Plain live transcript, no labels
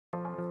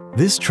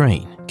This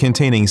train,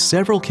 containing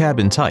several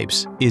cabin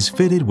types, is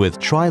fitted with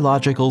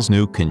Trilogical's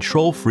new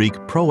Control Freak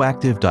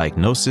proactive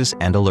diagnosis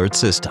and alert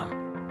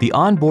system. The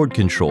onboard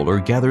controller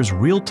gathers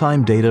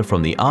real-time data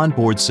from the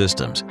onboard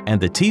systems and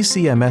the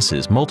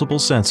TCMS's multiple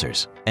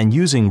sensors, and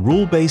using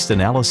rule-based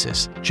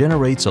analysis,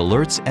 generates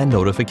alerts and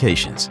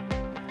notifications.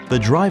 The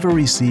driver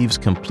receives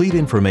complete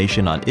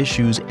information on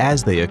issues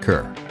as they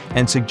occur,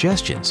 and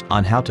suggestions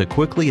on how to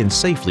quickly and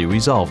safely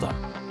resolve them.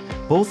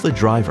 Both the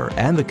driver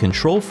and the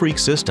Control Freak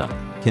system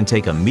can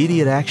take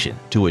immediate action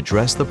to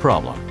address the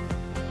problem.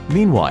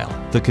 Meanwhile,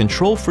 the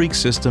Control Freak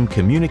system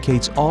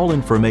communicates all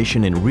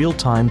information in real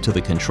time to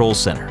the control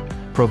center,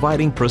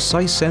 providing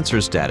precise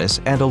sensor status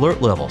and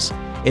alert levels,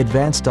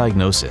 advanced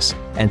diagnosis,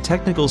 and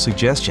technical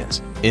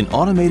suggestions. An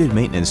automated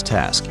maintenance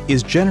task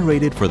is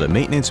generated for the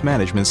maintenance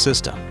management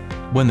system.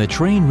 When the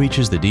train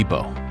reaches the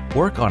depot,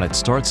 work on it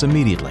starts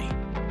immediately.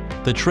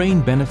 The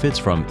train benefits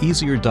from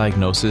easier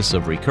diagnosis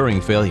of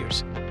recurring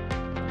failures,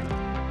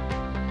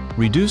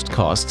 reduced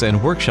costs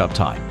and workshop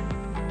time,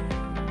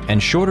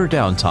 and shorter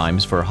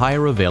downtimes for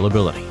higher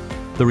availability.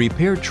 The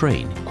repaired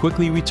train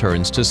quickly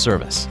returns to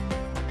service.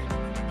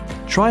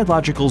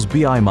 Trilogical's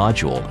BI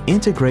module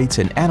integrates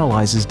and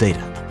analyzes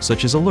data,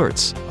 such as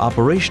alerts,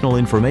 operational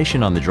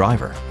information on the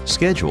driver,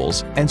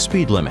 schedules, and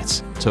speed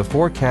limits to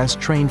forecast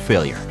train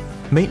failure,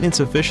 maintenance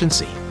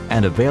efficiency,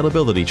 and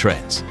availability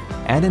trends,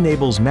 and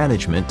enables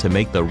management to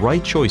make the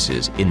right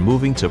choices in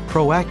moving to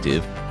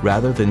proactive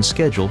rather than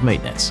scheduled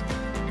maintenance.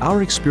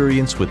 Our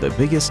experience with the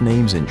biggest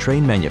names in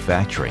train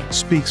manufacturing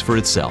speaks for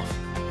itself.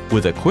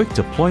 With a quick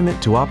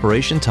deployment to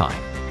operation time,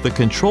 the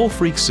Control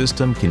Freak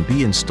system can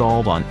be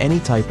installed on any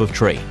type of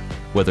train,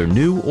 whether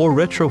new or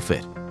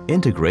retrofit,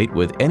 integrate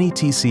with any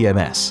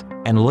TCMS,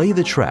 and lay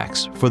the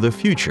tracks for the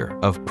future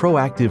of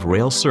proactive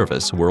rail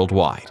service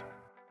worldwide.